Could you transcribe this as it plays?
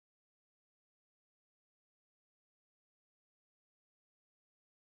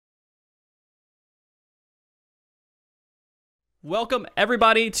Welcome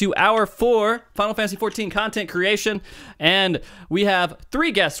everybody to hour 4 Final Fantasy XIV content creation, and we have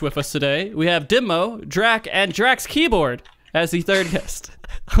 3 guests with us today. We have Denmo, Drak, and Drak's keyboard as the 3rd guest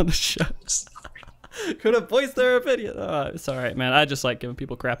on the show. Could have voiced their opinion. It's all right, man. I just like giving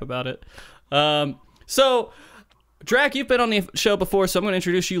people crap about it. So, Drak, you've been on the show before, so I'm going to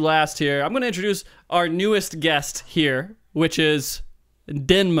introduce you last here. I'm going to introduce our newest guest here, which is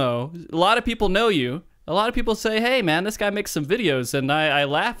Denmo. A lot of people know you. A lot of people say, hey, man, this guy makes some videos, and I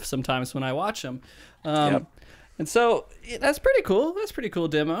laugh sometimes when I watch them. And so that's pretty cool. That's pretty cool,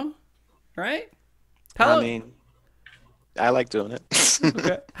 Denmo, right? I mean, I like doing it.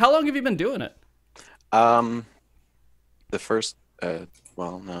 Okay. How long have you been doing it? The first,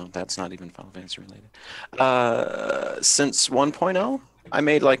 well, no, that's not even Final Fantasy related. Since 1.0, I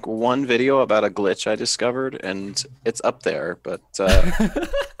made like one video about a glitch I discovered, and it's up there, but...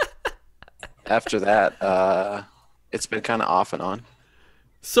 after that, it's been kind of off and on.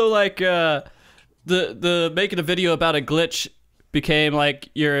 So like the making a video about a glitch became like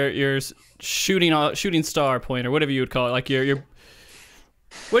your shooting star point or whatever you would call it. Like your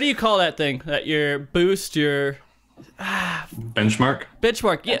what do you call that thing? That your boost, your benchmark?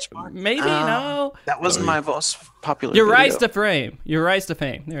 Benchmark, yeah. Benchmark? Maybe no. That wasn't my most popular Your video. rise to fame. Your rise to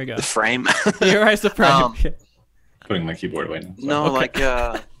fame. There you go. The frame. Your rise to fame. Putting my keyboard away now. No, okay.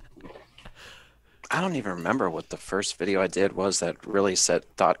 Like I don't even remember what the first video I did was that really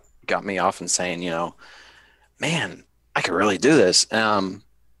got me off and saying, you know, man, I could really do this. No,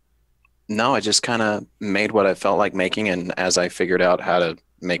 I just kind of made what I felt like making, and as I figured out how to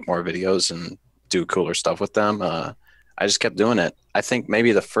make more videos and do cooler stuff with them, I just kept doing it. I think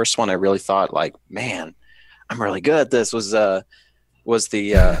maybe the first one I really thought like, man, I'm really good at this was the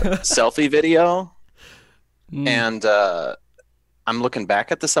selfie video. And I'm looking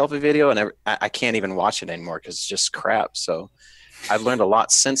back at the selfie video, and I can't even watch it anymore because it's just crap. So I've learned a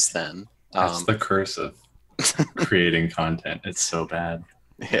lot since then. That's the curse of creating content. It's so bad.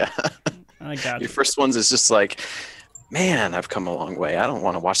 Yeah. I got Your first ones is just like, man, I've come a long way. I don't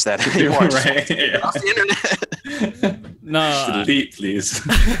want to watch that anymore. Right? Yeah. Off the internet. No. Delete, please.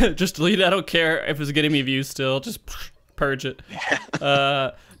 Just delete it. I don't care if it's getting me views still. Just purge it.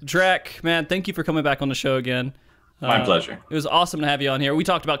 Yeah. Drak, man, thank you for coming back on the show again. My pleasure. It was awesome to have you on here. We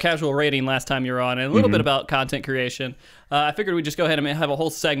talked about casual rating last time you were on, and a little bit about content creation. I figured we'd just go ahead and have a whole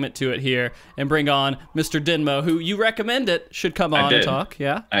segment to it here and bring on Mr. Denmo, who you recommended should come on and talk.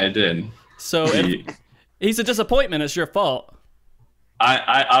 Yeah, I did. So if he's a disappointment, it's your fault.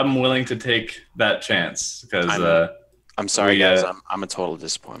 I'm willing to take that chance because I'm sorry, guys. I'm a total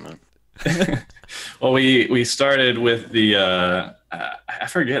disappointment. Well, we started with the I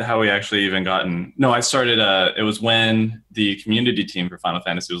forget how we actually even gotten. No, I started. It was when the community team for Final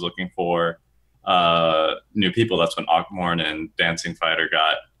Fantasy was looking for new people. That's when Ockmorn and Dancing Fighter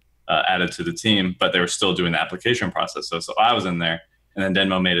got added to the team, but they were still doing the application process. So I was in there, and then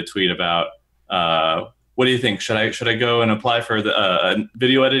Denmo made a tweet about, what do you think? Should I go and apply for the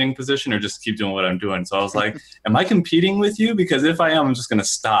video editing position, or just keep doing what I'm doing? So I was like, am I competing with you? Because if I am, I'm just going to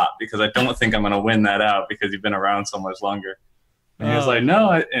stop, because I don't think I'm going to win that out because you've been around so much longer. And he was like,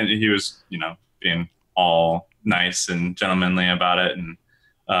 no, and he was, you know, being all nice and gentlemanly about it. And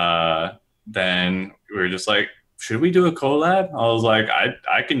then we were just like, should we do a collab? I was like,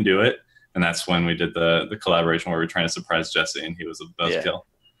 I can do it. And that's when we did the collaboration where we were trying to surprise Jesse, and he was a buzzkill.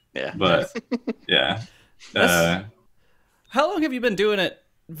 Yeah. But yeah. How long have you been doing it,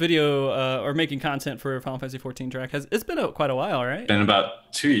 video or making content for Final Fantasy XIV, Drak? It's been quite a while, right? Been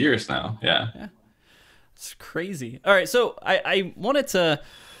about 2 years now. Yeah. It's crazy. All right, so I wanted to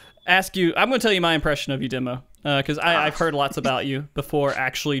ask you, I'm going to tell you my impression of you, Denmo, because I've heard lots about you before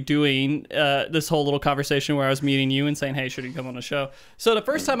actually doing this whole little conversation where I was meeting you and saying, hey, should you come on the show? So the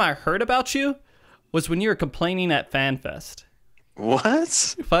first time I heard about you was when you were complaining at FanFest. What?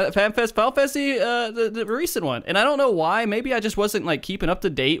 FanFest, Final Fantasy, the recent one. And I don't know why. Maybe I just wasn't like keeping up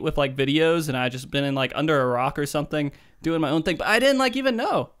to date with like videos, and I just been in like under a rock or something doing my own thing, but I didn't like even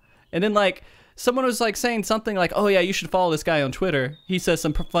know. And then like someone was like saying something like, oh yeah, you should follow this guy on Twitter. He says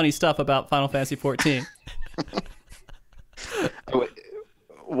some funny stuff about Final Fantasy XIV.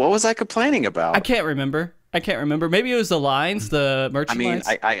 What was I complaining about? I can't remember. Maybe it was the lines, the merchant lines.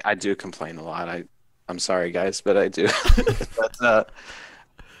 I do complain a lot. I'm sorry, guys, but I do. But,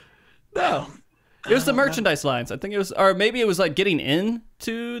 no. It was the merchandise lines. I think it was, or maybe it was like getting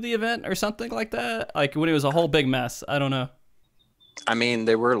into the event or something like that. Like when it was a whole big mess. I don't know. I mean,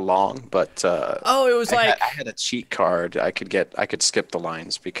 they were long, but oh, it was like I had a cheat card. I could skip the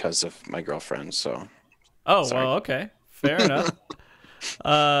lines because of my girlfriend. So oh, sorry. Well, okay, fair enough.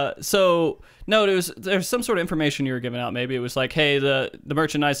 So no, there's some sort of information you were giving out. Maybe it was like, hey, the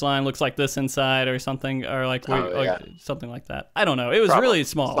merchandise line looks like this inside, or something, or like, something like that. I don't know. It was really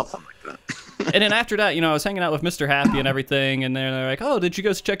small. Something like that. And then after that, I was hanging out with Mr. Happy and everything, and they're like, oh, did you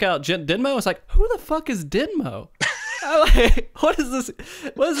go check out Denmo? I was like, who the fuck is Denmo? What is this?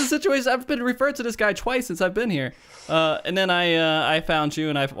 What is the situation? I've been referred to this guy twice since I've been here. And then I found you,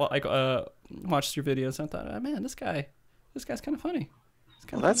 and I watched your videos, and I thought, oh, man, this guy's kind of funny.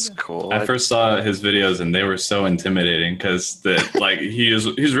 Well, that's cool. I first saw his videos, and they were so intimidating because he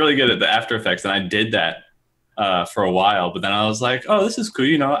was really good at the After Effects, and I did that for a while. But then I was like, oh, this is cool.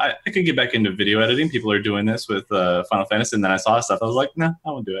 I could get back into video editing. People are doing this with Final Fantasy, and then I saw stuff. I was like, no,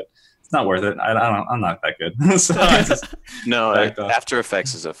 I won't do it. It's not worth it. I'm not that good. So I just no, After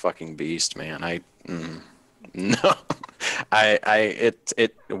Effects is a fucking beast, man. No,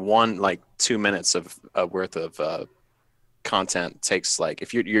 it won like 2 minutes of worth of content takes, like,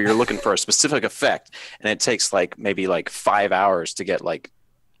 if you're looking for a specific effect, and it takes like maybe like 5 hours to get like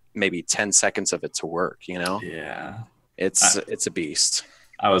maybe 10 seconds of it to work. Yeah, it's a beast.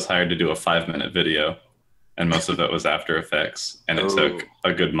 I was hired to do a 5-minute video, and most of it was After Effects, and it took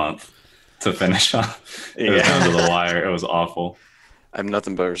a good month to finish off. It was down to the wire. It was awful. I have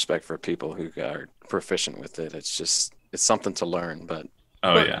nothing but respect for people who are proficient with it. It's something to learn. But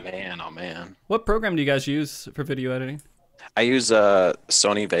oh man, what program do you guys use for video editing? I use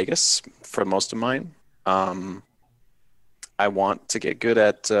Sony Vegas for most of mine. I want to get good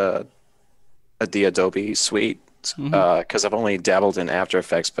at the Adobe suite because I've only dabbled in After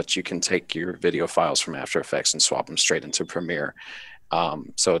Effects, but you can take your video files from After Effects and swap them straight into Premiere.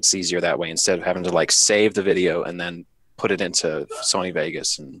 So it's easier that way instead of having to like save the video and then put it into Sony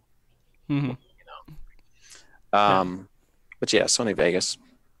Vegas and but yeah, Sony Vegas.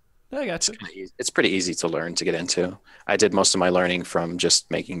 I got you. It's pretty easy to learn to get into. I did most of my learning from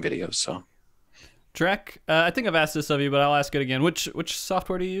just making videos. So, Drek, I think I've asked this of you, but I'll ask it again. Which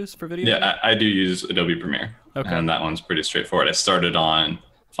software do you use for video? Yeah, I do use Adobe Premiere, and that one's pretty straightforward. I started on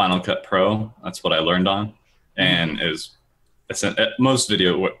Final Cut Pro. That's what I learned on, and most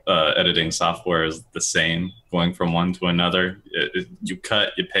video editing software is the same, going from one to another. You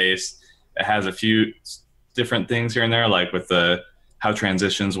cut, you paste. It has a few different things here and there, like with how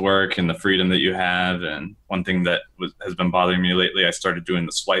transitions work and the freedom that you have. And one thing that has been bothering me lately, I started doing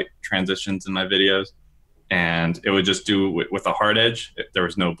the swipe transitions in my videos, and it would just do with a hard edge. There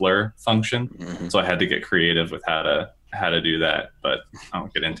was no blur function, so I had to get creative with how to do that. But I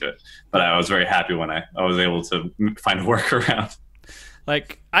won't get into it. But I was very happy when I was able to find a workaround.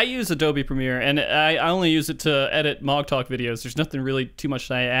 Like, I use Adobe Premiere, and I only use it to edit MogTalk videos. There's nothing really too much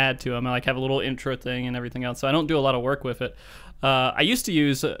that I add to them. I like have a little intro thing and everything else, so I don't do a lot of work with it. I used to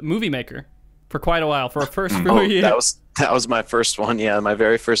use Movie Maker for quite a while, for a first few years. That was my first one. Yeah, my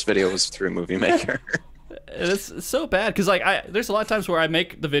very first video was through Movie Maker. It's so bad because like there's a lot of times where I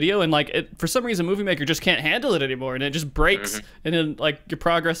make the video and like for some reason Movie Maker just can't handle it anymore, and it just breaks, and then like your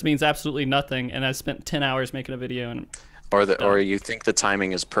progress means absolutely nothing. And I spent 10 hours making a video, and or you think the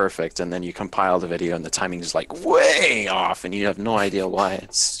timing is perfect, and then you compile the video and the timing is like way off, and you have no idea why.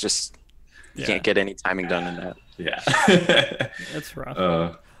 It's just you can't get any timing done in that. Yeah, that's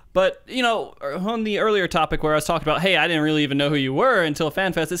rough. But, on the earlier topic where I was talking about, hey, I didn't really even know who you were until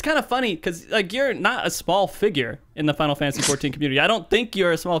FanFest, it's kind of funny because, like, you're not a small figure in the Final Fantasy XIV community. I don't think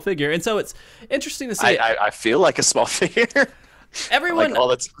you're a small figure. And so it's interesting to see. I feel like a small figure. Everyone,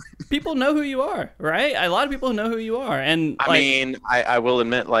 people know who you are, right? A lot of people know who you are. And I mean, I will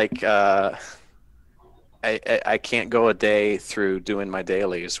admit, like, I can't go a day through doing my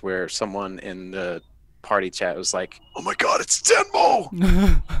dailies where someone in the party chat was like, oh my god, it's Denmo.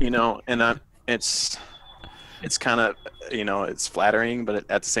 And it's kind of, it's flattering, but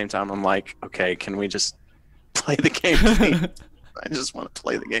at the same time I'm like, okay, can we just play the game, please? I just want to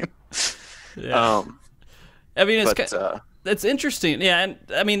play the game. I mean, it's interesting. Yeah, and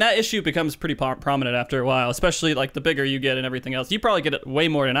I mean that issue becomes pretty prominent after a while, especially like the bigger you get and everything else. You probably get it way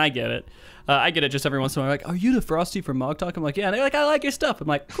more than I get it. I get it just every once in a while. Like, are you the Frosty from MogTalk? I'm like, yeah. And they're like, I like your stuff. I'm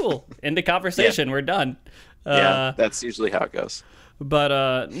like, cool. End the conversation. We're done. Yeah, that's usually how it goes.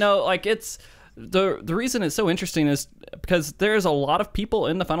 But no, like it's the reason it's so interesting is because there's a lot of people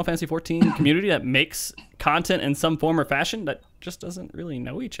in the Final Fantasy XIV community that makes content in some form or fashion that just doesn't really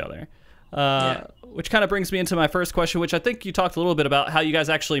know each other. Which kind of brings me into my first question, which I think you talked a little bit about how you guys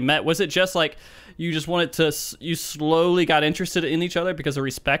actually met. Was it just like you just wanted to, you slowly got interested in each other because of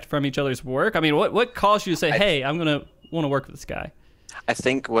respect from each other's work? I mean, what caused you to say, hey, I'm going to want to work with this guy? I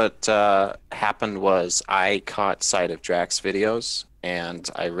think what happened was I caught sight of Drak's videos, and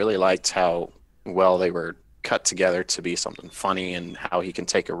I really liked how well they were cut together to be something funny, and how he can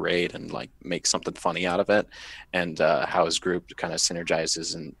take a raid and like make something funny out of it, and how his group kind of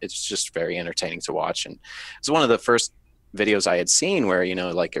synergizes, and it's just very entertaining to watch. And it's one of the first videos I had seen where, you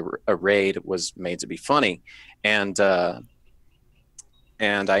know, like a raid was made to be funny, and I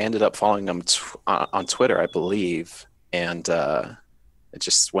ended up following him on Twitter, I believe, and it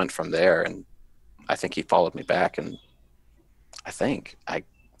just went from there. And I think he followed me back, and I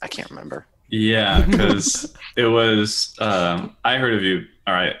can't remember. Yeah, because it was I heard of you.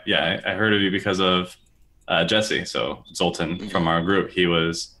 All right, yeah, I heard of you because of Jesse. So Zoltan from our group, he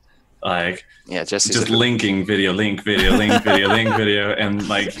was like, yeah, Jesse's just linking video, link video, link video, link video, and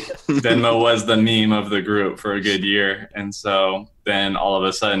like Denmo was the meme of the group for a good year. And so then all of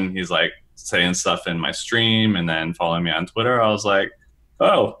a sudden he's like saying stuff in my stream and then following me on Twitter. I was like,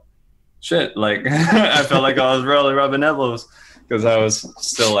 oh shit, like I felt like I was really rubbing elbows, because I was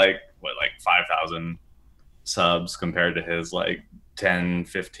still like, what, like 5,000 subs compared to his like 10,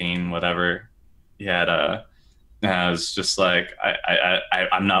 15, whatever he had. And I was just like,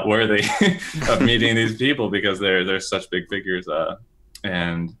 I'm not worthy of meeting these people, because they're such big figures.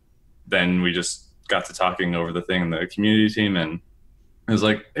 And then we just got to talking over the thing in the community team, and it was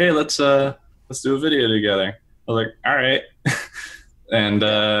like, hey, let's do a video together. I was like, all right. And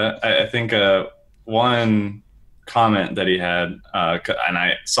I think one comment that he had, and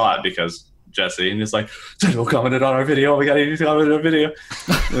I saw it because Jesse, and he's like, Denmo commented on our video. We got to comment on our video.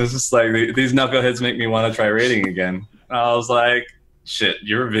 It was just like, these knuckleheads make me want to try rating again. I was like, shit,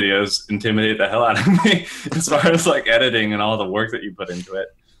 your videos intimidate the hell out of me as far as like editing and all the work that you put into it.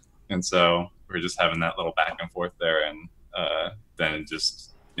 And so we're just having that little back and forth there, and then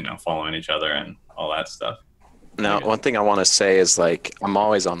just, you know, following each other and all that stuff. Now, one thing I want to say is, like, I'm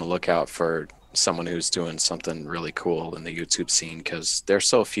always on the lookout for someone who's doing something really cool in the YouTube scene, because there's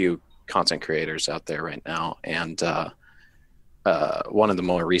so few content creators out there right now. And one of the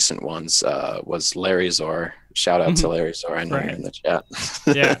more recent ones was Larry Zor. Shout out to Larry Zor. I know you're in the chat.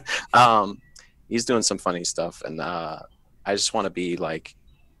 Yeah. He's doing some funny stuff, and I just want to be like,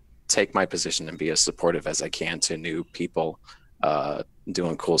 take my position and be as supportive as I can to new people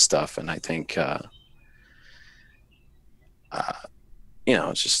doing cool stuff. And I think you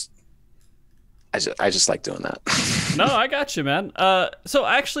know, it's just, I just like doing that. No, I got you, man. So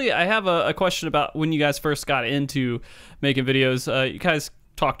actually, I have a question about when you guys first got into making videos. You guys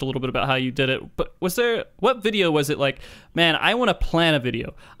talked a little bit about how you did it, but what video was it like, man, I want to plan a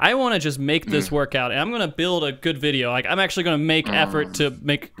video. I want to just make this work out, and I'm going to build a good video. Like, I'm actually going to make effort to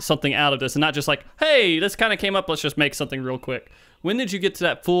make something out of this, and not just like, hey, this kind of came up, let's just make something real quick. When did you get to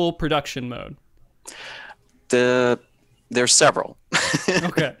that full production mode? There's several.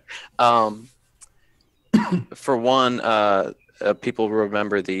 Okay. For one, people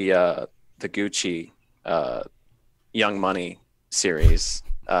remember the Gucci Young Money series.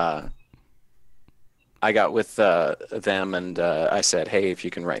 I got with them, and I said, hey, if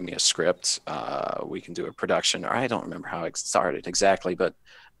you can write me a script, we can do a production. Or I don't remember how it started exactly, but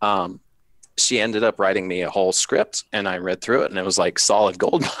she ended up writing me a whole script, and I read through it, and it was like solid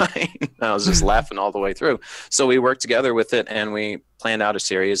gold mine. I was just laughing all the way through. So we worked together with it, and we planned out a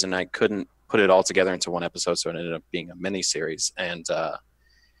series, and I couldn't put it all together into one episode, so it ended up being a mini series. And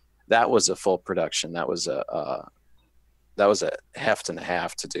that was a full production. That was a heft and a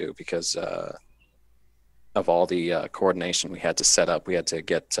half to do, because of all the coordination we had to set up. We had to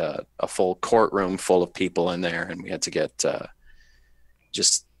get a full courtroom full of people in there, and we had to get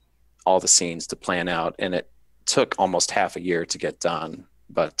just all the scenes to plan out, and it took almost half a year to get done.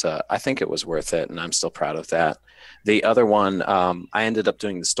 But I think it was worth it, and I'm still proud of that. The other one, I ended up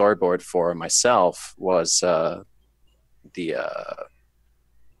doing the storyboard for myself, was my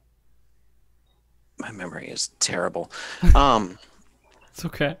memory is terrible. It's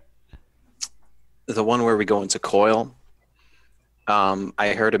okay. The one where we go into Coil.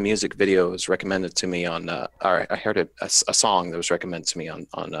 I heard a music video was recommended to me on, or I heard a song that was recommended to me on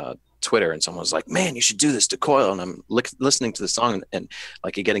Twitter, and someone was like, man, you should do this to Coil. And I'm listening to the song, and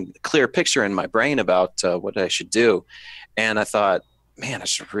like getting a clear picture in my brain about what I should do. And I thought, man, I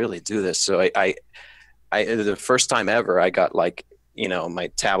should really do this. So I the first time ever, I got, like, you know, my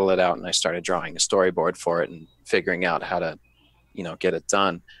tablet out, and I started drawing a storyboard for it and figuring out how to, you know, get it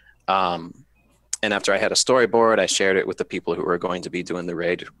done. And after I had a storyboard, I shared it with the people who were going to be doing the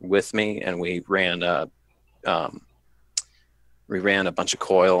raid with me, and we ran a bunch of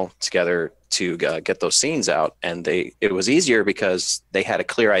Coil together to get those scenes out. And it was easier because they had a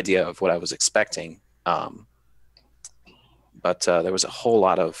clear idea of what I was expecting. But there was a whole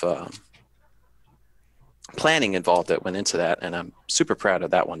lot of planning involved that went into that, and I'm super proud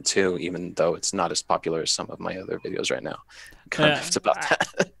of that one too, even though it's not as popular as some of my other videos right now. I'm kind of about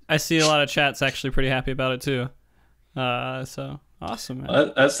that. I see a lot of chats actually pretty happy about it too. So awesome,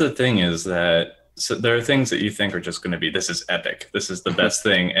 man. That's the thing, is that there are things that you think are just going to be, this is epic, this is the best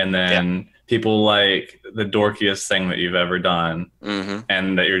thing, and then people like the dorkiest thing that you've ever done,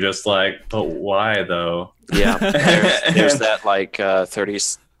 and that you're just like, but why though? Yeah, there's that like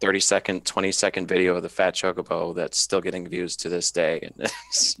 30-second, 20-second video of the fat chocobo that's still getting views to this day, and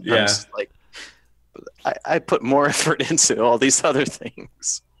it's, I'm just like, I put more effort into all these other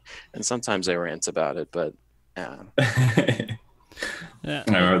things, and sometimes they rant about it, but I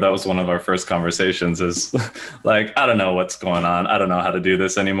remember that was one of our first conversations, is like, I don't know what's going on, I don't know how to do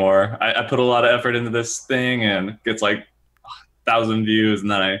this anymore. I put a lot of effort into this thing and it gets like 1,000 views,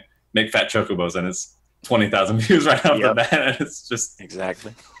 and then I make fat chocobos and it's 20,000 views right off the bat. And it's just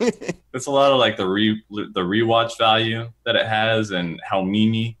exactly it's a lot of like the rewatch value that it has and how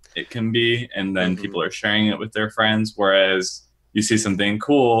memey it can be, and then people are sharing it with their friends, whereas you see something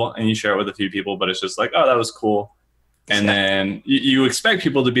cool and you share it with a few people, but it's just like, oh, that was cool. And then you expect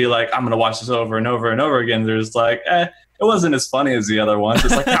people to be like, I'm going to watch this over and over and over again. There's like, it wasn't as funny as the other ones.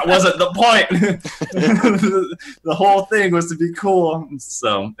 It's like, that wasn't the point. The whole thing was to be cool.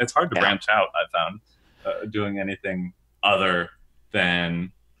 So it's hard to branch out, I found, doing anything other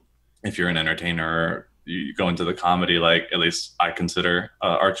than, if you're an entertainer or you go into the comedy, like at least I consider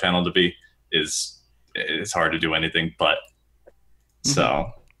our channel to be, it's hard to do anything but.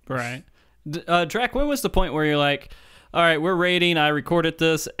 So. Right. Drac, when was the point where you're like, all right, we're rating, I recorded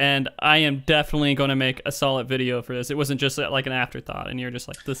this, and I am definitely going to make a solid video for this? It wasn't just like an afterthought, and you're just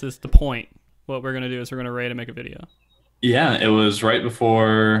like, this is the point. What we're going to do is we're going to rate and make a video. Yeah, it was right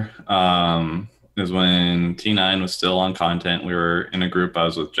before, it was when T9 was still on content. We were in a group. I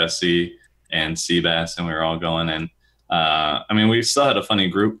was with Jesse and Seabass, and we were all going. And I mean, we still had a funny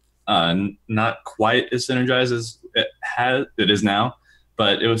group, not quite as synergized as it is now,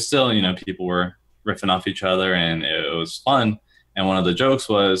 but it was still, you know, people were riffing off each other, and it was fun. And one of the jokes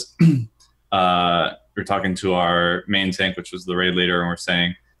was, we're talking to our main tank, which was the raid leader, and we're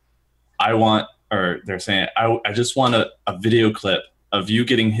saying, they're saying, I just want a video clip of you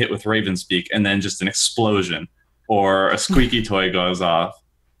getting hit with Ravenspeak and then just an explosion or a squeaky toy goes off.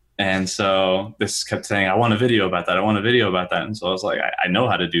 And so this kept saying, I want a video about that. I want a video about that. And so I was like, I know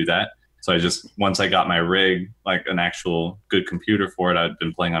how to do that. So I just, once I got my rig, like an actual good computer for it, I'd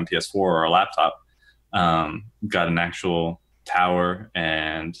been playing on PS4 or a laptop, got an actual tower,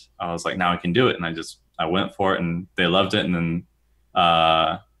 and I was like, now I can do it. And I went for it, and they loved it. And then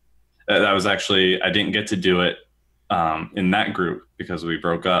that was actually, I didn't get to do it in that group because we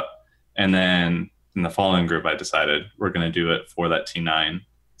broke up. And then in the following group, I decided we're going to do it for that T9,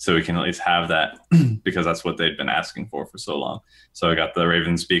 so we can at least have that because that's what they'd been asking for so long. So I got the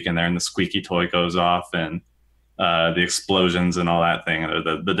Ravenspeak in there, and the squeaky toy goes off, and the explosions and all that thing,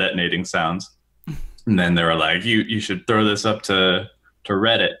 the detonating sounds. And then they were like, you should throw this up to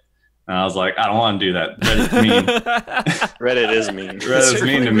Reddit. And I was like, I don't want to do that. Reddit's mean. Reddit is mean. Reddit is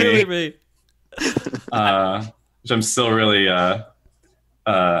mean to me. Really which I'm still really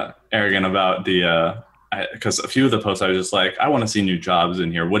arrogant about, because a few of the posts I was just like, I want to see new jobs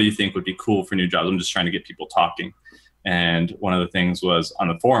in here. What do you think would be cool for new jobs? I'm just trying to get people talking. And one of the things was on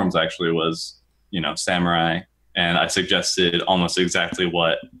the forums actually was, you know, samurai. And I suggested almost exactly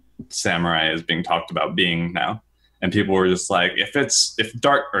what samurai is being talked about being now. And people were just like, it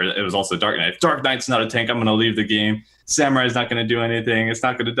was also Dark Knight. If Dark Knight's not a tank, I'm going to leave the game. Samurai's not going to do anything. It's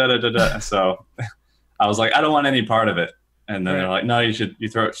not going to da-da-da-da. So I was like, I don't want any part of it. And then they're like, no, you should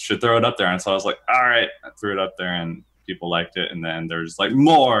throw it up there. And so I was like, all right, I threw it up there, and people liked it. And then they're just like,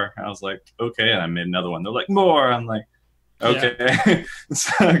 more. And I was like, okay. And I made another one. They're like, more. I'm like, okay. Yeah.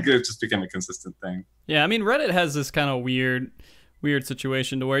 So it just became a consistent thing. Yeah, I mean, Reddit has this kind of weird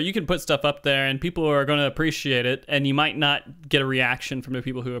situation to where you can put stuff up there and people are going to appreciate it, and you might not get a reaction from the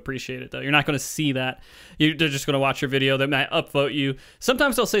people who appreciate it, though. You're not going to see that. They're just going to watch your video. They might upvote you.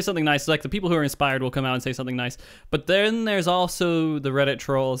 Sometimes they'll say something nice, like the people who are inspired will come out and say something nice. But then there's also the Reddit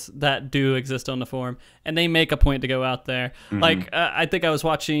trolls that do exist on the forum, and they make a point to go out there. Like, I think I was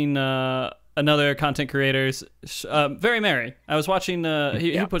watching another content creator's Very Merry. I was watching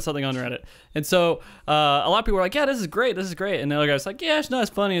he put something on Reddit, and so a lot of people were like, yeah, this is great, and the other guy's like, yeah, it's not as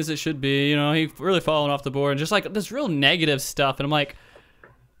funny as it should be, you know, he really fallen off the board, and just like this real negative stuff. And I'm like,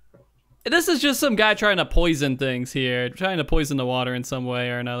 this is just some guy trying to poison things here, trying to poison the water in some way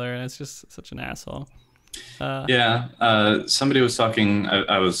or another, and it's just such an asshole. Somebody was talking,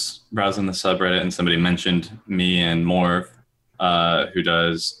 I was browsing the subreddit, and somebody mentioned me and Morv, who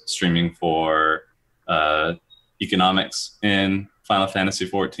does streaming for economics in Final Fantasy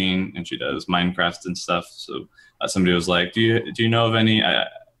 14, and she does Minecraft and stuff. So somebody was like, do you know of any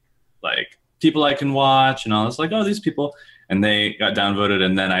like people I can watch? And I was like, oh, these people. And they got downvoted,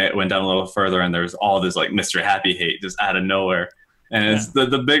 and then I went down a little further, and there's all this like Mr. Happy hate just out of nowhere. And it's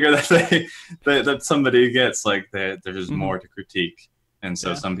the bigger that that somebody gets, like there's more to critique. And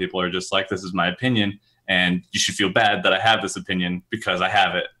so some people are just like, this is my opinion, and you should feel bad that I have this opinion because I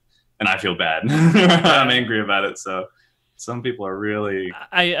have it, and I feel bad. I'm angry about it. So some people are really...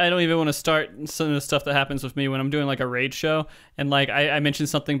 I don't even want to start some of the stuff that happens with me when I'm doing like a raid show, and like I mention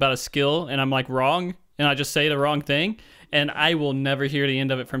something about a skill, and I'm like wrong, and I just say the wrong thing. And I will never hear the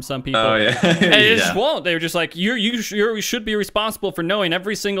end of it from some people. Oh, yeah. And they just won't. They're just like, you should be responsible for knowing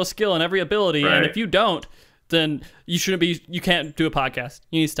every single skill and every ability. Right. And if you don't, then you can't do a podcast.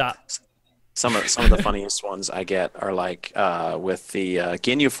 You need to stop. Some of the funniest ones I get are like with the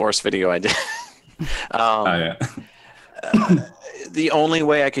Ginyu Force video I did. The only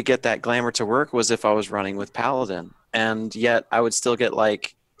way I could get that glamour to work was if I was running with Paladin. And yet I would still get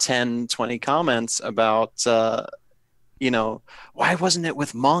like 10, 20 comments about... you know, why wasn't it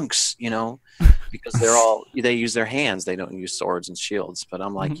with monks? You know, because they use their hands. They don't use swords and shields. But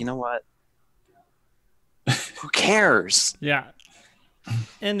I'm like, you know what? Who cares? Yeah.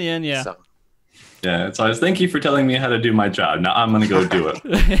 In the end, yeah. So. Yeah, it's always, thank you for telling me how to do my job. Now I'm going to go do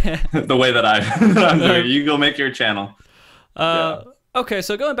it the way that I'm doing. You go make your channel. Okay,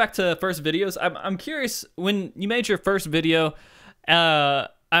 so going back to first videos, I'm curious, when you made your first video,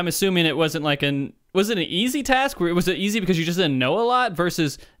 I'm assuming it wasn't like was it an easy task? Was it easy because you just didn't know a lot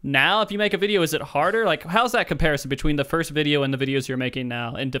versus now if you make a video, is it harder? Like, how's that comparison between the first video and the videos you're making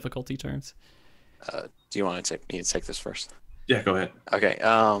now in difficulty terms? Do you want to take this first? Yeah, go ahead. Okay.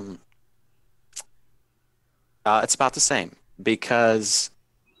 It's about the same, because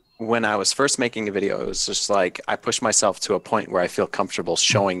when I was first making a video, it was just like I pushed myself to a point where I feel comfortable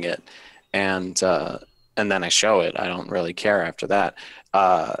showing it, and then I show it. I don't really care after that.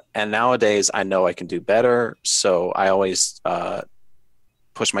 And nowadays I know I can do better. So I always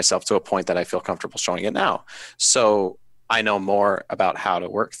push myself to a point that I feel comfortable showing it now. So I know more about how to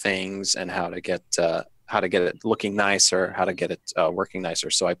work things and how to get it looking nicer, how to get it working nicer.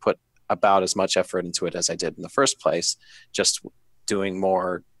 So I put about as much effort into it as I did in the first place, just doing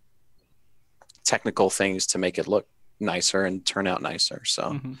more technical things to make it look nicer and turn out nicer.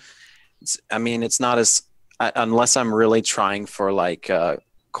 So it's not as, unless I'm really trying for like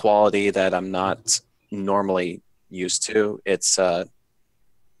quality that I'm not normally used to, it's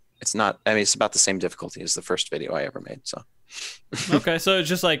not, it's about the same difficulty as the first video I ever made. So okay, so it's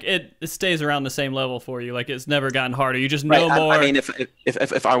just like it stays around the same level for you, like it's never gotten harder, you just know more. I mean,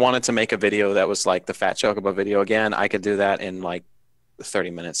 if I wanted to make a video that was like the Fat Chocobo video again, I could do that in like 30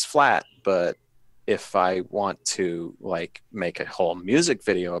 minutes flat. But if I want to like make a whole music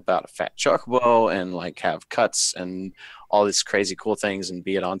video about a Fat Chocobo and like have cuts and all these crazy cool things and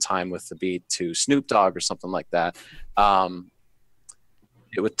be it on time with the beat to Snoop Dogg or something like that,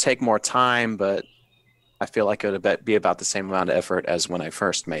 it would take more time, but I feel like it would be about the same amount of effort as when I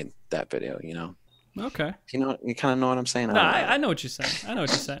first made that video, you know? Okay. You kind of know what I'm saying? No, I know what you're saying. I know what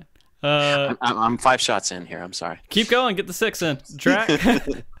you're saying. I'm 5 shots in here. I'm sorry. Keep going. Get the 6 in. Drac,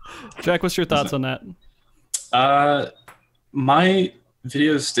 Drac, what's your thoughts on that? My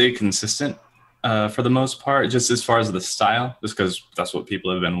videos stay consistent for the most part, just as far as the style, just because that's what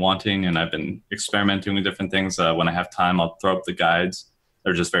people have been wanting, and I've been experimenting with different things. When I have time, I'll throw up the guides.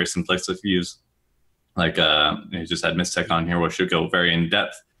 They're just very simplistic views. Like you just had Mistech on here, where she'll go very in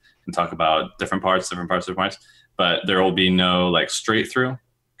depth and talk about different parts, but there will be no like straight through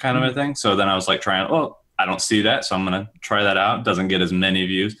kind of a thing. So then I was like trying, I don't see that, so I'm gonna try that out. Doesn't get as many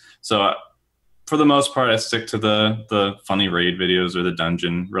views. So for the most part, I stick to the funny raid videos or the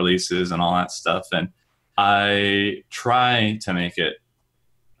dungeon releases and all that stuff, and I try to make it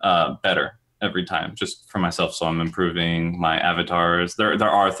better every time, just for myself. So I'm improving my avatars. There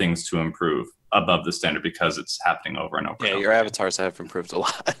are things to improve above the standard because it's happening over and over. Yeah, your avatars have improved a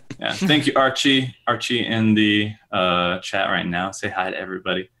lot. Yeah, thank you, Archie. Archie in the chat right now. Say hi to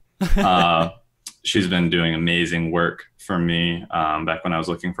everybody. She's been doing amazing work for me back when I was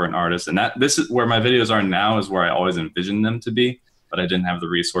looking for an artist. And this is where my videos are now, is where I always envisioned them to be, but I didn't have the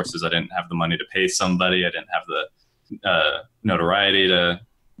resources. I didn't have the money to pay somebody. I didn't have the notoriety to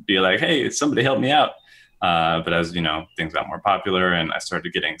be like, hey, somebody help me out. But as you know, things got more popular and I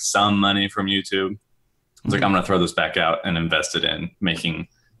started getting some money from YouTube. I was like, I'm going to throw this back out and invest it in making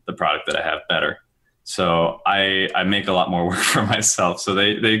the product that I have better. So I make a lot more work for myself. So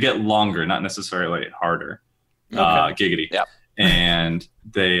they get longer, not necessarily harder. Okay. Giggity. Yeah. And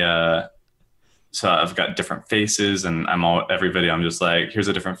so I've got different faces, and every video I'm just like, here's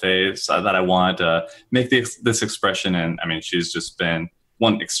a different face that I want to make this expression. And I mean, she's just been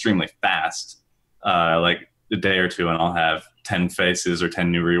extremely fast, like a day or two, and I'll have 10 faces or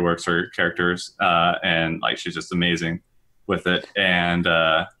 10 new reworks or characters, and like she's just amazing with it. And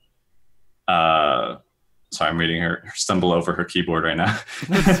sorry, I'm reading her stumble over her keyboard right now.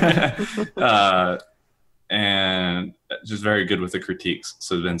 And just very good with the critiques.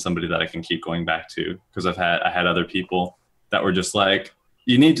 So it's been somebody that I can keep going back to, because I had other people that were just like,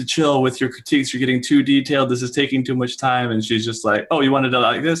 you need to chill with your critiques. You're getting too detailed. This is taking too much time. And she's just like, oh, you wanted to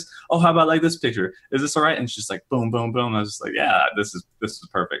like this? Oh, how about like this picture? Is this all right? And she's just like, boom, boom, boom. I was just like, yeah, this is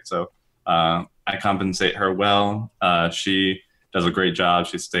perfect. So I compensate her well. She does a great job.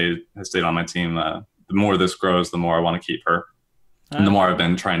 Has stayed on my team. The more this grows, the more I want to keep her. And the more I've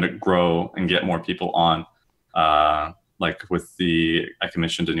been trying to grow and get more people on. Like with I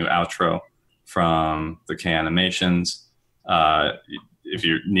commissioned a new outro from the K Animations. If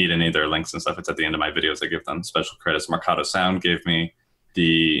you need any of their links and stuff, it's at the end of my videos. I give them special credits. Mercado Sound gave me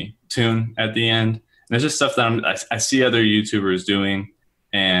the tune at the end. And there's just stuff that I see other YouTubers doing,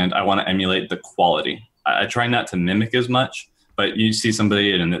 and I want to emulate the quality. I try not to mimic as much, but you see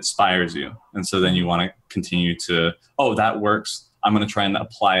somebody and it inspires you. And so then you want to continue to, oh, that works. I'm going to try and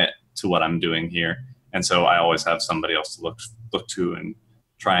apply it to what I'm doing here. And so I always have somebody else to look to and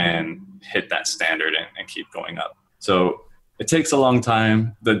try and hit that standard and keep going up. So it takes a long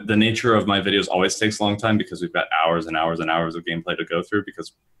time. The nature of my videos always takes a long time, because we've got hours and hours and hours of gameplay to go through,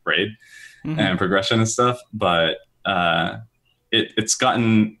 because raid and progression and stuff. But it's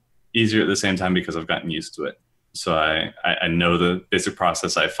gotten easier at the same time because I've gotten used to it. So I know the basic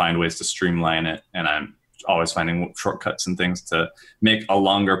process. I find ways to streamline it, and I'm always finding shortcuts and things to make a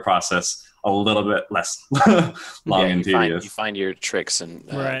longer process a little bit less long and tedious. You find your tricks and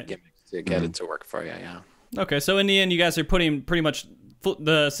gimmicks to get it to work for you. Yeah. Okay, so in the end, you guys are putting pretty much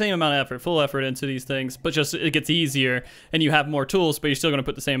the same amount of effort, full effort into these things, but just it gets easier, and you have more tools, but you're still going to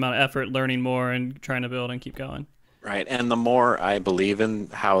put the same amount of effort, learning more and trying to build and keep going. Right, and the more I believe in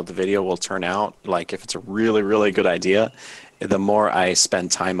how the video will turn out, like if it's a really, really good idea, the more I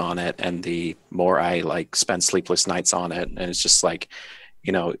spend time on it, and the more I like spend sleepless nights on it, and it's just like,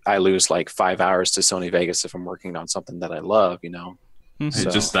 you know, I lose like 5 hours to Sony Vegas if I'm working on something that I love, you know.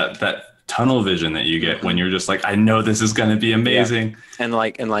 So. Just that tunnel vision that you get when you're just like, I know this is going to be amazing. Yeah. And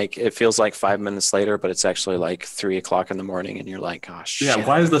like it feels like 5 minutes later, but it's actually like 3 o'clock in the morning, and you're like, gosh. Yeah,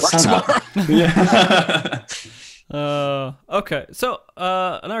 why is the sun up? Yeah. Okay, so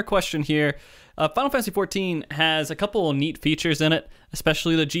another question here. Final Fantasy XIV has a couple of neat features in it,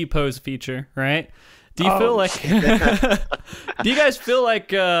 especially the G-pose feature, right? Do you feel like do you guys feel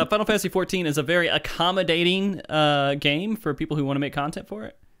like Final Fantasy XIV is a very accommodating game for people who want to make content for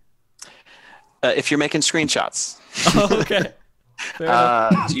it? If you're making screenshots. Oh, okay.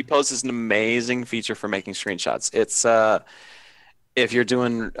 G-pose is an amazing feature for making screenshots. It's if you're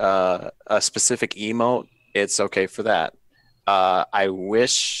doing a specific emote, it's okay for that. I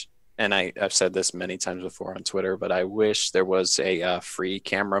wish, and I've said this many times before on Twitter, but I wish there was a free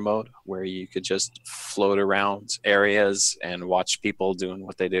camera mode where you could just float around areas and watch people doing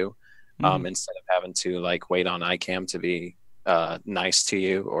what they do, instead of having to like wait on iCam to be nice to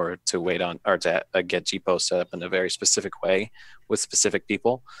you, or to wait on, or to get G-pose set up in a very specific way with specific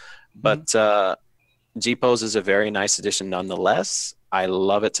people. But G-pose is a very nice addition nonetheless. I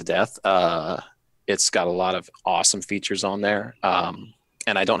love it to death. It's got a lot of awesome features on there.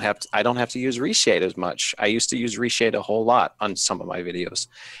 And I don't have to use reshade as much. I used to use reshade a whole lot on some of my videos,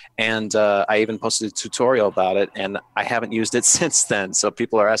 and I even posted a tutorial about it, and I haven't used it since then. So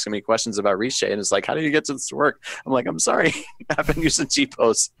people are asking me questions about reshade, and it's like, how do you get to this to work? I'm like, I'm sorry, I've been using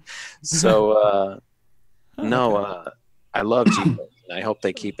G-pose. So I love G-pose, and I hope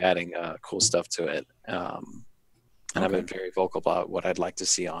they keep adding cool stuff to it. And I've been very vocal about what I'd like to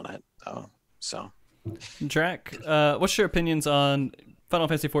see on it. So, Drak, what's your opinions on Final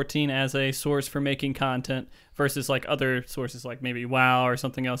Fantasy XIV as a source for making content versus like other sources like maybe WoW or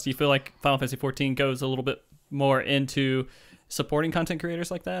something else? Do you feel like Final Fantasy XIV goes a little bit more into supporting content creators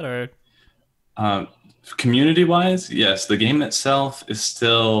like that, or? Community-wise, yes. The game itself is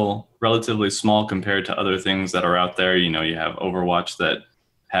still relatively small compared to other things that are out there. You know, you have Overwatch that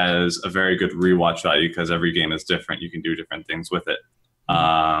has a very good rewatch value because every game is different. You can do different things with it.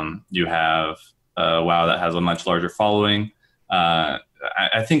 You have WoW that has a much larger following. I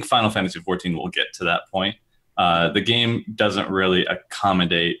think Final Fantasy XIV will get to that point. The game doesn't really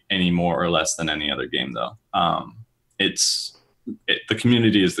accommodate any more or less than any other game, though. The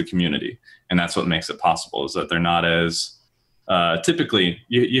community is the community, and that's what makes it possible, is that they're not as typically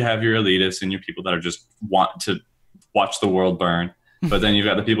you have your elitists and your people that are just want to watch the world burn. But then you've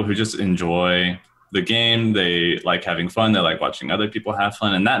got the people who just enjoy the game. They like having fun. They like watching other people have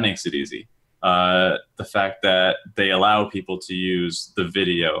fun. And that makes it easy. The fact that they allow people to use the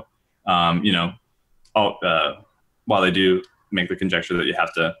video, while they do make the conjecture that you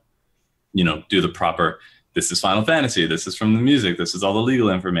have to, do the proper, this is Final Fantasy, this is from the music, this is all the legal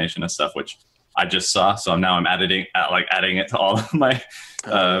information and stuff, which I just saw. So now I'm adding it to all of my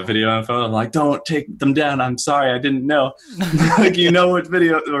video info. I'm like, don't take them down. I'm sorry, I didn't know. Like, which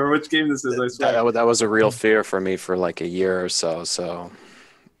video or which game this is. I swear. That was a real fear for me for like a year or so. So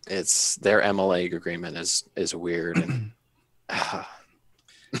it's their MLA agreement is weird. And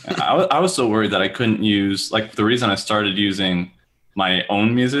I was so worried that I couldn't use, like, the reason I started using my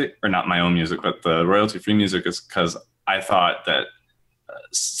own music, or not my own music, but the royalty-free music, is because I thought that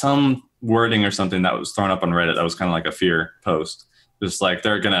some wording or something that was thrown up on Reddit that was kind of like a fear post, just like,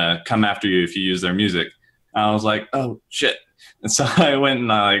 they're gonna come after you if you use their music. And I was like, oh shit. And so I went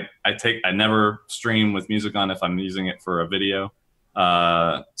and I never stream with music on if I'm using it for a video.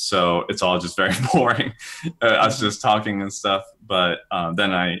 So it's all just very boring. I was just talking and stuff. But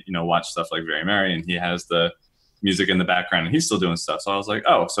then I watch stuff like Very Merry, and he has the music in the background and he's still doing stuff. So I was like,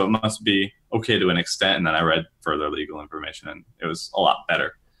 oh, so it must be okay to an extent. And then I read further legal information and it was a lot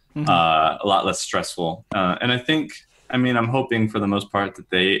better, a lot less stressful. And I'm hoping for the most part that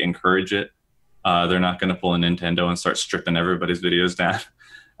they encourage it. They're not going to pull a Nintendo and start stripping everybody's videos down.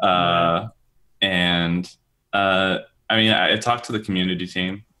 I talked to the community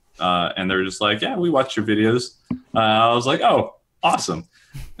team and they're just like, yeah, we watch your videos. I was like, oh, awesome.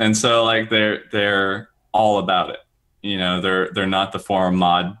 And so like, they're all about it. They're not the forum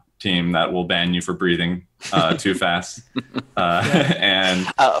mod team that will ban you for breathing too fast. And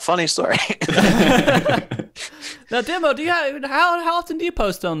funny story. Now, Denmo, how often do you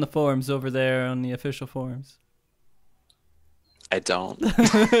post on the forums over there, on the official forums? I don't,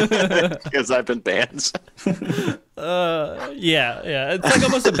 because I've been banned. Yeah, it's like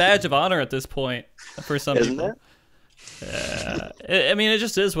almost a badge of honor at this point for some Isn't people. it? It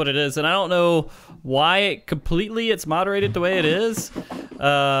just is what it is, and I don't know why it's moderated the way it is.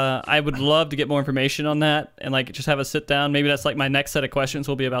 I would love to get more information on that and like just have a sit down. Maybe that's like my next set of questions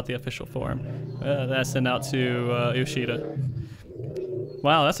will be about the official forum that I send out to Yoshida.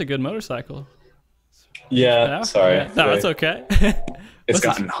 Wow, that's a good motorcycle. Yeah, sorry. Yeah. No, it's okay. It's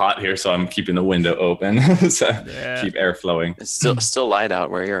gotten hot here, so I'm keeping the window open so keep air flowing. It's still light out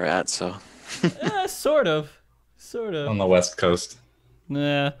where you're at, so. Sort of. On the West Coast.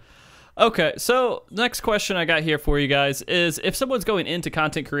 Yeah. Okay, so next question I got here for you guys is, if someone's going into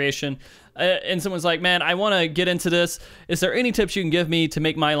content creation and someone's like, man, I want to get into this, is there any tips you can give me to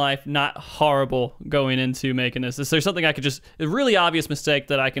make my life not horrible going into making this? Is there something I could a really obvious mistake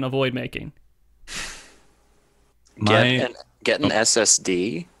that I can avoid making? Get an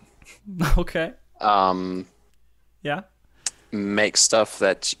SSD. Okay. Yeah. Make stuff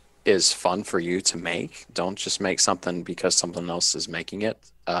that is fun for you to make. Don't just make something because someone else is making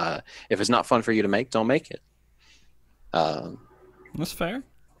it. If it's not fun for you to make, don't make it. That's fair.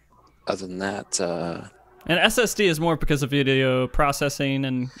 Other than that, and SSD is more because of video processing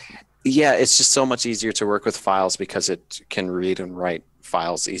and. Yeah, it's just so much easier to work with files because it can read and write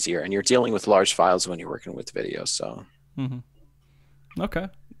files easier, and you're dealing with large files when you're working with video. So. Okay,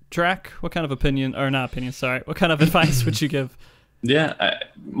 Drak, what kind of what kind of advice would you give? Yeah,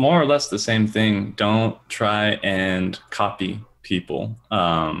 more or less the same thing. Don't try and copy people.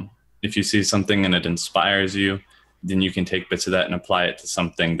 If you see something and it inspires you, then you can take bits of that and apply it to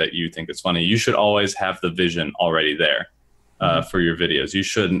something that you think is funny. You should always have the vision already there for your videos. You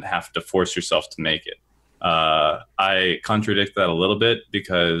shouldn't have to force yourself to make it. I contradict that a little bit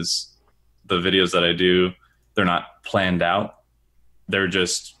because the videos that I do, they're not planned out. They're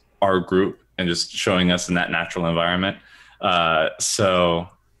just our group and just showing us in that natural environment. So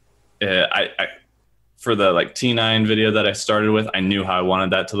for the like T9 video that I started with, I knew how I wanted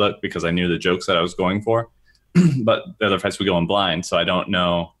that to look because I knew the jokes that I was going for. But the other parts we go in blind, so I don't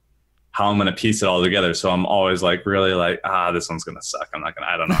know how I'm going to piece it all together. So I'm always like really like, this one's going to suck.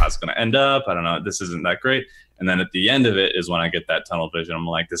 I don't know how it's going to end up. I don't know. This isn't that great. And then at the end of it is when I get that tunnel vision. I'm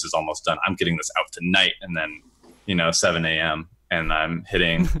like, this is almost done. I'm getting this out tonight. And then, 7 a.m. and I'm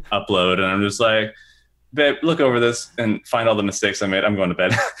hitting upload and I'm just like, babe, look over this and find all the mistakes I made. I'm going to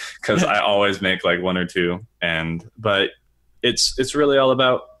bed because I always make like one or two. But it's really all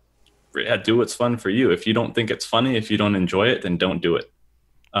about do what's fun for you. If you don't think it's funny, if you don't enjoy it, then don't do it.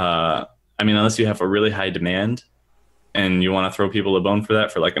 Unless you have a really high demand and you want to throw people a bone for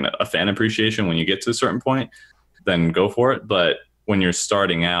that, for like a fan appreciation when you get to a certain point, then go for it. But when you're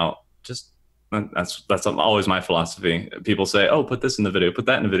starting out, just that's always my philosophy. People say, oh, put this in the video, put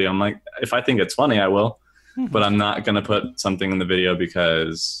that in the video. I'm like, if I think it's funny, I will, but I'm not going to put something in the video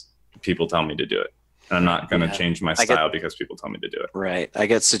because people tell me to do it. And I'm not going to change my style because people tell me to do it. Right. I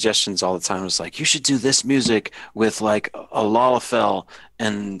get suggestions all the time. It's like, you should do this music with like a lullaby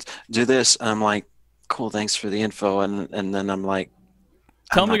and do this. And I'm like, cool, thanks for the info. And then I'm like,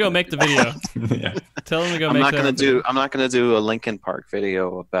 tell them to go make the video. Yeah. Tell them to go I'm make not the gonna video. I'm not gonna do a Linkin Park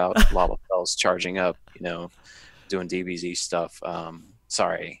video about lullabies charging up, you know, doing DBZ stuff.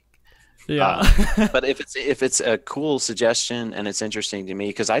 Sorry. Yeah. But if it's a cool suggestion and it's interesting to me,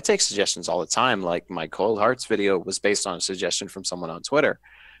 because I take suggestions all the time. Like my Cold Hearts video was based on a suggestion from someone on Twitter.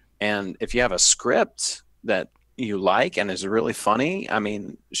 And if you have a script that you like and is really funny, I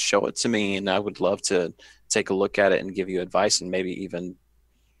mean, show it to me and I would love to take a look at it and give you advice and maybe even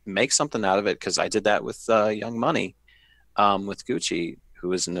make something out of it, because I did that with Young Money, with Gucci,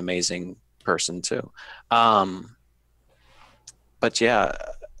 who is an amazing person too. But yeah,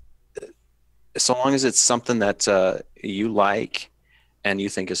 so long as it's something that you like and you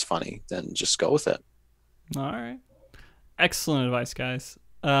think is funny, then just go with it. All right. Excellent advice, guys.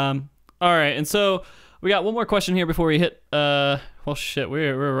 All right, and so we got one more question here before we hit. Well, shit,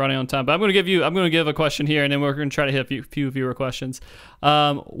 we're running on time, but I'm gonna give a question here, and then we're gonna try to hit a few viewer questions.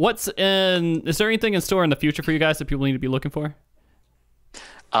 Is there anything in store in the future for you guys that people need to be looking for?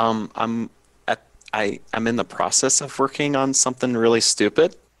 I'm in the process of working on something really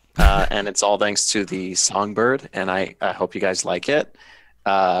stupid, and it's all thanks to the Songbird, and I hope you guys like it.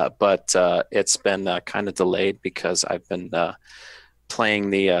 But it's been kind of delayed because I've been playing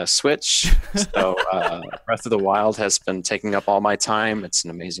the Switch. So Breath of the Wild has been taking up all my time. It's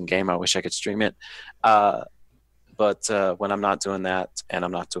an amazing game. I wish I could stream it. But when I'm not doing that and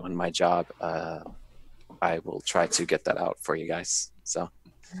I'm not doing my job, I will try to get that out for you guys. So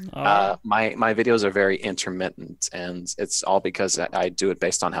my videos are very intermittent, and it's all because I do it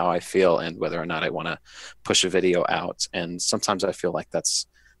based on how I feel and whether or not I want to push a video out. And sometimes I feel like that's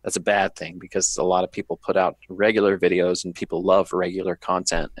a bad thing, because a lot of people put out regular videos and people love regular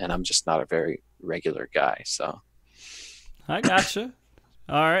content, and I'm just not a very regular guy. So I gotcha.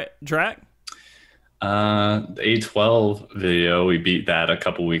 All right, Drac. The A12 video, we beat that a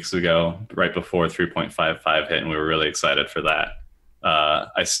couple weeks ago, right before 3.55 hit, and we were really excited for that.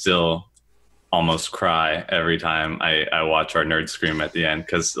 I still almost cry every time I watch our nerd scream at the end,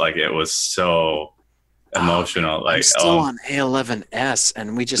 because like it was so emotional. Like I'm still on A11S,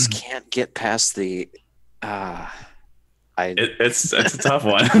 and we just can't get past the. It's a tough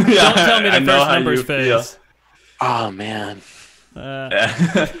one. Don't tell me the first numbers phase. Oh man.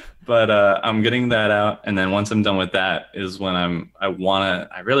 But I'm getting that out, and then once I'm done with that is when I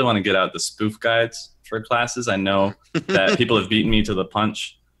really want to get out the spoof guides for classes. I know that people have beaten me to the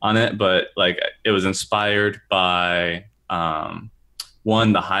punch on it, but like it was inspired by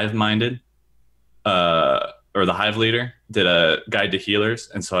the Hive Minded. Or the Hive Leader did a guide to healers,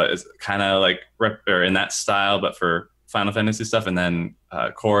 and so it's kind of like in that style, but for Final Fantasy stuff. And then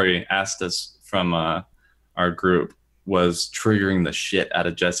Corey asked us from our group was triggering the shit out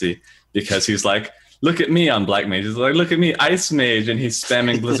of Jesse, because he's like, look at me on Black Mage. He's like, look at me, Ice Mage, and he's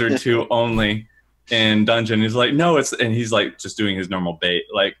spamming Blizzard 2 only in dungeon. He's like, no, and he's like just doing his normal bait,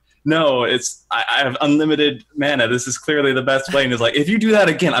 like, no, I have unlimited mana. This is clearly the best way. And he's like, if you do that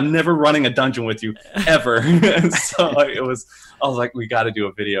again, I'm never running a dungeon with you ever. So like, I was like, we got to do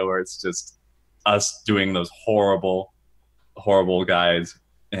a video where it's just us doing those horrible, horrible guides.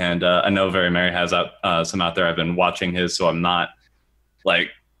 And I know Very Merry has some out there. I've been watching his, so I'm not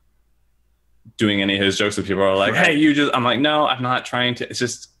like doing any of his jokes. That people are like, hey, I'm like, no, I'm not trying to. It's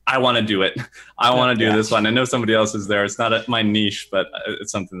just, I want to do it. I want to do this one. I know somebody else is there. It's not my niche, but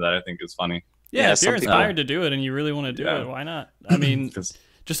it's something that I think is funny. Yeah, if you're inspired to do it and you really want to do it, why not? I mean,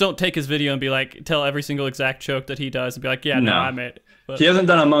 just don't take his video and be like, tell every single exact joke that he does and be like, yeah, no, I made it. But he hasn't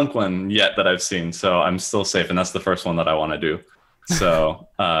done a monk one yet that I've seen, so I'm still safe, and that's the first one that I want to do. So,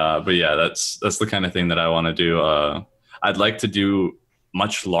 but yeah, that's the kind of thing that I want to do. I'd like to do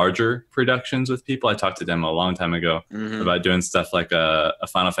much larger productions with people. I talked to Denmo a long time ago about doing stuff like a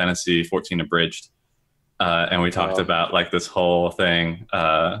Final Fantasy 14 abridged, and we talked about like this whole thing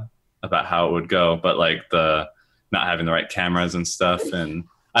about how it would go, but like the not having the right cameras and stuff, and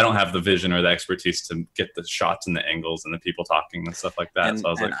I don't have the vision or the expertise to get the shots and the angles and the people talking and stuff like that. And, so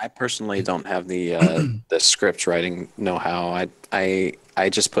I was like, I personally don't have the script writing know-how. I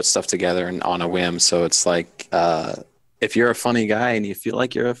just put stuff together and on a whim. So it's like, if you're a funny guy and you feel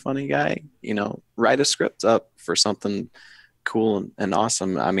like you're a funny guy, write a script up for something cool and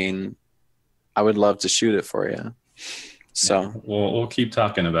awesome. I mean, I would love to shoot it for you. So yeah, we'll keep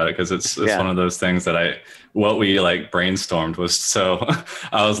talking about it because it's Yeah. one of those things that what we like brainstormed was so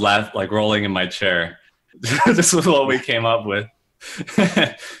I was rolling in my chair. This was what we came up with.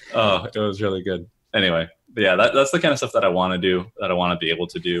 Oh, it was really good. Anyway, but yeah, that's the kind of stuff that I want to do, that I want to be able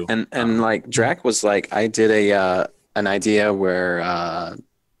to do. And like Drac was like, I did an idea where,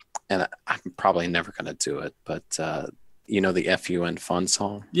 and I'm probably never gonna do it, but you know the FUN fun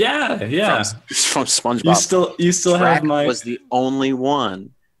song. Yeah. From SpongeBob. You still Drac have my. was the only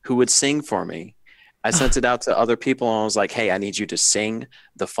one who would sing for me. I sent it out to other people and I was like, hey, I need you to sing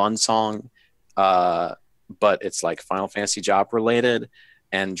the fun song, but it's like Final Fantasy job related.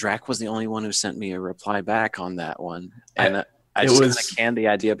 And Drac was the only one who sent me a reply back on that one. And I just kind of canned the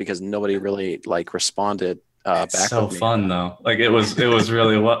idea because nobody really like responded. It's back so fun though. Like it was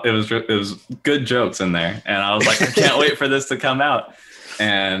really it was good jokes in there, and I was like, I can't wait for this to come out.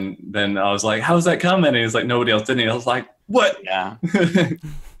 And then I was like, how's that coming? And he's like, nobody else did it. I was like, what? Yeah.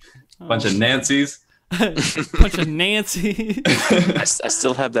 Bunch of Nancys. Bunch of Nancy. I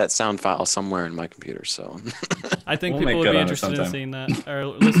still have that sound file somewhere in my computer, so I think We'll people make would be good on it interested in sometime. seeing that or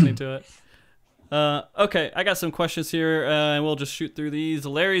listening to it. Okay, I got some questions here, and we'll just shoot through these.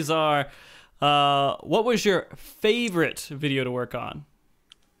 Larry's are, what was your favorite video to work on?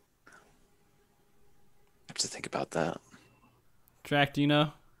 I have to think about that. Drac, do you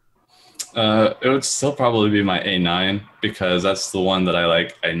know? It would still probably be my A9 because that's the one that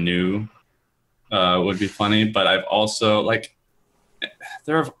I knew would be funny. But I've also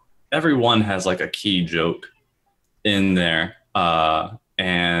everyone has like a key joke in there,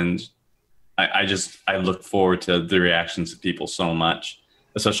 and I look forward to the reactions of people so much,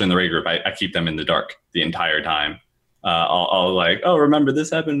 especially in the raid group. I keep them in the dark the entire time. I'll like, oh, remember this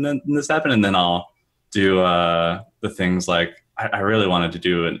happened, and then this happened, and then I'll do the things like I really wanted to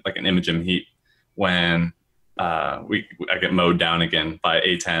do an Imogen Heat when I get mowed down again by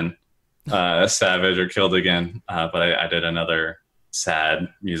A10 Savage or killed again, but I did another sad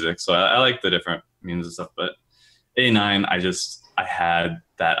music, so I like the different means and stuff. But A9, I had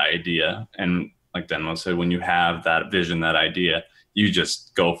that idea, and like Denmo said, when you have that vision, that idea, you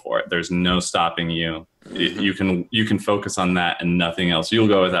just go for it. There's no stopping you. You can focus on that and nothing else. You'll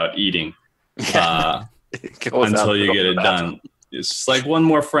go without eating until you get it done. It's just like one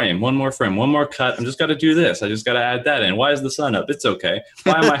more frame, one more cut. I'm just got to do this. I just got to add that in. Why is the sun up? It's okay.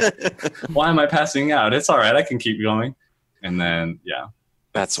 Why am I passing out? It's all right. I can keep going. And then, yeah.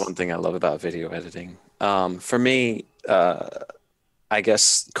 That's one thing I love about video editing. For me, I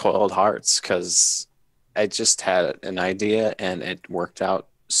guess Coiled Hearts, because I just had an idea and it worked out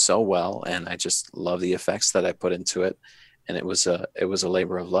so well, and I just love the effects that I put into it, and it was a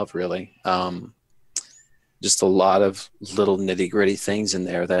labor of love, really. Just a lot of little nitty gritty things in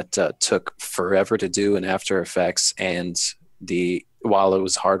there that took forever to do in After Effects, and while it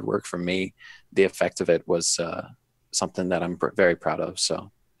was hard work for me, the effect of it was something that I'm very proud of.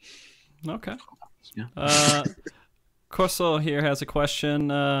 So, Okay. yeah. Corso here has a question.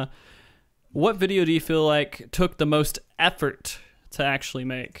 What video do you feel like took the most effort to actually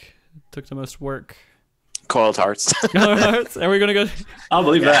make? Took the most work? Coiled Hearts. Are we gonna go? I'll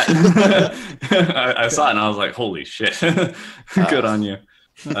believe that. I saw it and I was like, holy shit. Good on you.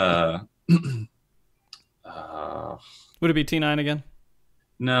 Would it be T9 again?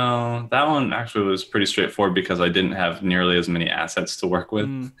 No, that one actually was pretty straightforward because I didn't have nearly as many assets to work with.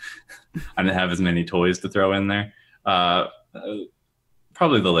 I didn't have as many toys to throw in there.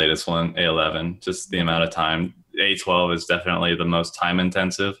 Probably the latest one, A11, just the amount of time. A12 is definitely the most time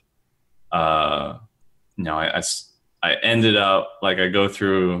intensive. I ended up, like, I go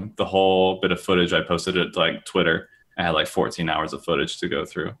through the whole bit of footage. I posted it to like Twitter. I had like 14 hours of footage to go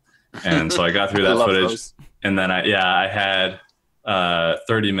through. And so I got through that footage. Those. And then I had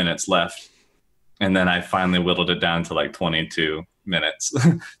 30 minutes left. And then I finally whittled it down to like 22 minutes.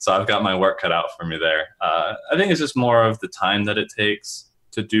 So I've got my work cut out for me there. I think it's just more of the time that it takes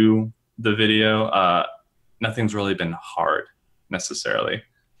to do the video. Nothing's really been hard necessarily.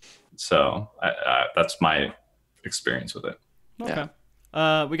 So that's my experience with it. Okay.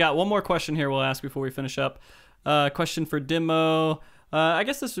 Yeah. We got one more question here we'll ask before we finish up. Question for Denmo. I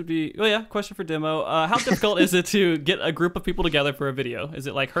guess this would be, question for Denmo. How difficult is it to get a group of people together for a video? Is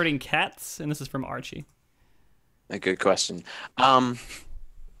it like herding cats? And this is from Archie. A good question.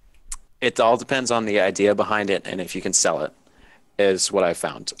 It all depends on the idea behind it and if you can sell it, is what I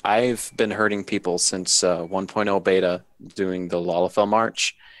found. I've been herding people since 1.0 beta doing the Lalafell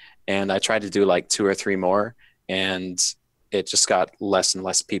March, and I tried to do like 2 or 3 more, and it just got less and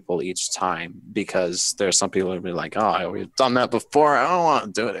less people each time, because there's some people who be like, oh, we've done that before, I don't want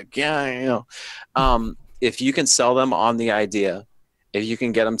to do it again, you know. If you can sell them on the idea, if you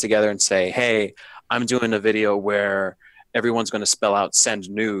can get them together and say, hey, I'm doing a video where everyone's going to spell out send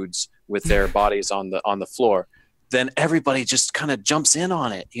nudes with their bodies on the floor, then everybody just kind of jumps in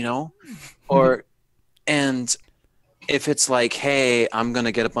on it, you know. And if it's like, hey, I'm going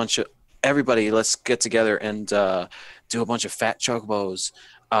to get a bunch of everybody, let's get together and do a bunch of fat chocobos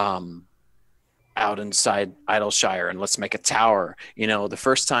out inside Idleshire, and let's make a tower. You know, the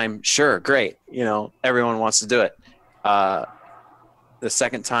first time, sure, great. You know, everyone wants to do it. The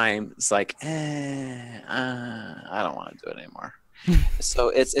second time, it's like, I don't want to do it anymore. So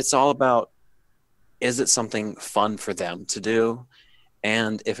it's all about, is it something fun for them to do?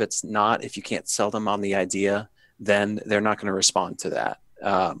 And if it's not, if you can't sell them on the idea, then they're not going to respond to that.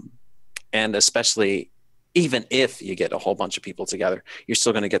 And especially, even if you get a whole bunch of people together, you're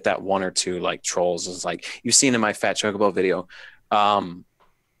still going to get that one or two like trolls. It's like you've seen in my Fat Chocobo video.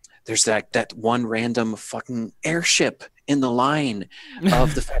 There's that one random fucking airship in the line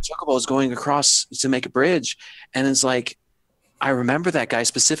of the Fat Chocobos going across to make a bridge, and it's like, I remember that guy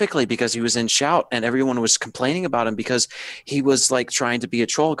specifically because he was in Shout, and everyone was complaining about him because he was like trying to be a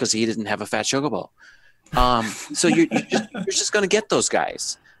troll because he didn't have a Fat Chocobo. So you're just going to get those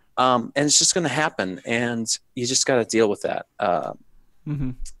guys. And it's just going to happen, and you just got to deal with that.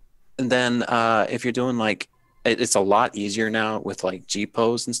 And then if you're doing like, it's a lot easier now with like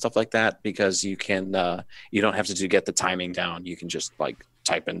G-pose and stuff like that, because you can you don't have to get the timing down. You can just like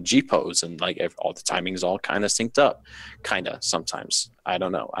type in G-pose, and like all the timing is all kind of synced up, kind of sometimes. I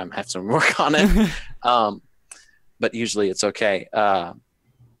don't know. I'm have to work on it, but usually it's okay.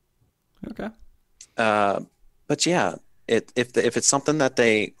 Okay. But yeah, if it's something that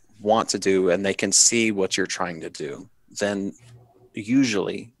they want to do and they can see what you're trying to do, then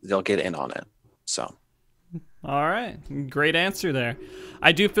usually they'll get in on it. So. All right. Great answer there.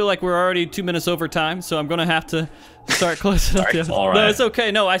 I do feel like we're already 2 minutes over time, so I'm going to have to start closing up. All right. No, it's okay.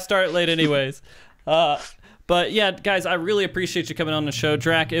 No, I start late anyways. But yeah, guys, I really appreciate you coming on the show.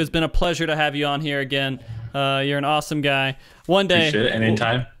 Drac, it has been a pleasure to have you on here again. You're an awesome guy. One day. Appreciate it.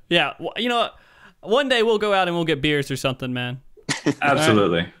 Anytime. Yeah. You know what? One day we'll go out and we'll get beers or something, man.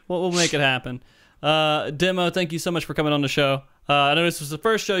 Absolutely. Right? We'll make it happen. Denmo, thank you so much for coming on the show. I know this was the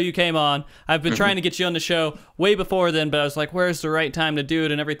first show you came on. I've been trying to get you on the show way before then, but I was like, where's the right time to do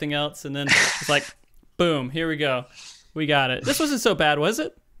it and everything else? And then it's like, boom, here we go. We got it. This wasn't so bad, was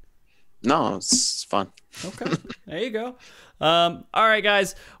it? No, it's fun. Okay, there you go. All right,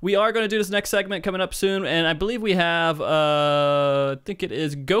 guys, we are going to do this next segment coming up soon, and I believe we have, I think it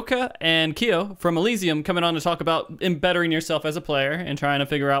is Goka and Kyo from Elysium coming on to talk about bettering yourself as a player and trying to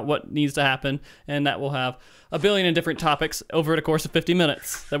figure out what needs to happen, and that will have a billion different topics over the course of 50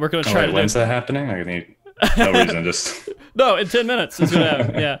 minutes that we're going to try to do. When's that happening? I need no reason, just... No, in 10 minutes it's going to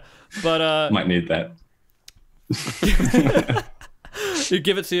happen, yeah. But, might need that. You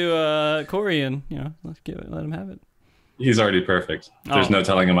give it to Corey and, you know, let him have it. He's already perfect. There's no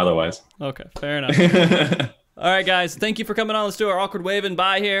telling him otherwise. Okay, fair enough. All right, guys. Thank you for coming on. Let's do our awkward wave and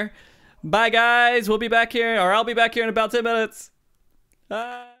bye here. Bye, guys. We'll be back here, or I'll be back here in about 10 minutes.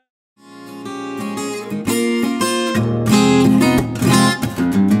 Bye.